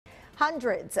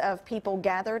Hundreds of people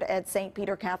gathered at St.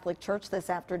 Peter Catholic Church this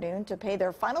afternoon to pay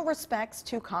their final respects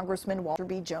to Congressman Walter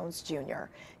B. Jones, Jr.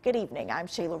 Good evening. I'm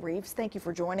Shayla Reeves. Thank you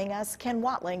for joining us. Ken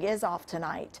Watling is off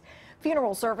tonight.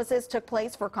 Funeral services took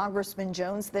place for Congressman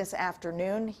Jones this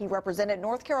afternoon. He represented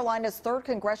North Carolina's 3rd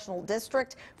Congressional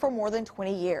District for more than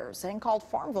 20 years and called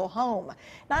Farmville home.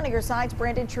 9 on your side's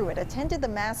Brandon Truitt attended the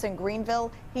Mass in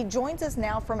Greenville. He joins us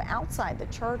now from outside the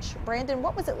church. Brandon,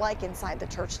 what was it like inside the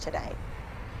church today?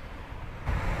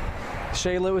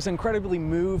 Shayla, it was incredibly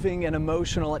moving and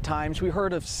emotional at times. We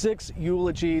heard of 6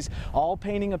 eulogies, all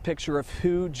painting a picture of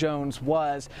who Jones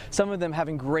was, some of them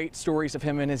having great stories of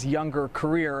him in his younger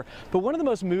career. But one of the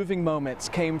most moving moments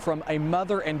came from a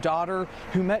mother and daughter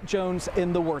who met Jones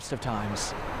in the worst of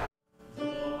times.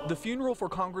 The funeral for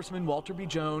Congressman Walter B.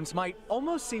 Jones might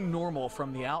almost seem normal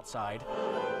from the outside.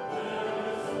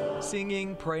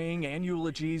 Singing, praying, and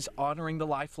eulogies honoring the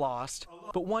life lost.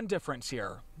 But one difference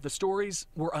here, the stories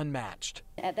were unmatched.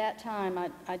 At that time,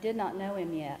 I did not know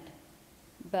him yet,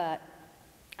 but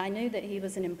I knew that he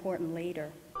was an important leader.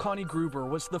 Connie Gruber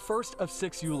was the first of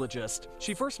 6 eulogists.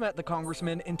 She first met the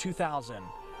congressman in 2000.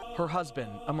 Her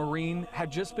husband, a Marine,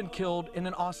 had just been killed in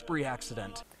an Osprey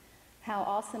accident. How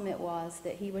awesome it was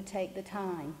that he would take the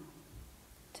time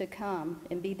to come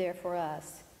and be there for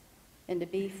us and to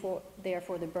be there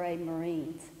for the brave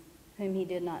Marines whom he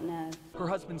did not know. Her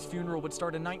husband's funeral would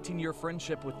start a 19-year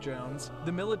friendship with Jones.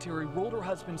 The military ruled her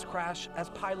husband's crash as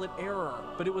pilot error,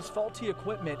 but it was faulty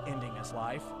equipment ending his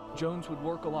life. Jones would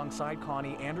work alongside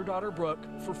Connie and her daughter Brooke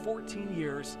for 14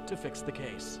 years to fix the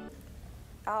case.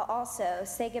 I'll also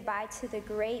say goodbye to the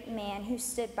great man who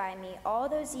stood by me all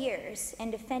those years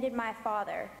and defended my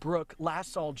father. Brooke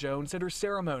last saw Jones at her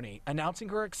ceremony, announcing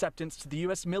her acceptance to the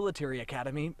U.S. Military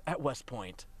Academy at West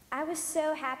Point. I was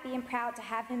so happy and proud to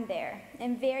have him there,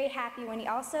 and very happy when he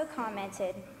also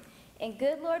commented, "And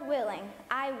good Lord willing,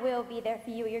 I will be there for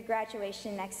you at your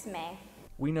graduation next May."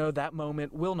 We know that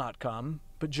moment will not come,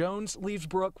 but Jones leaves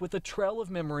Brooke with a trail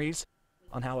of memories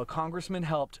on how a congressman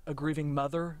helped a grieving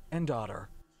mother and daughter.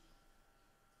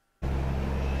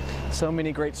 So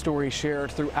many great stories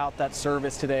shared throughout that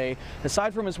service today.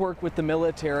 Aside from his work with the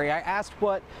military, I asked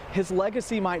what his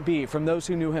legacy might be from those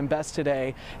who knew him best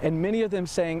today, and many of them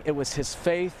saying it was his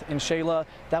faith, and Shayla,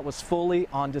 that was fully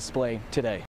on display today.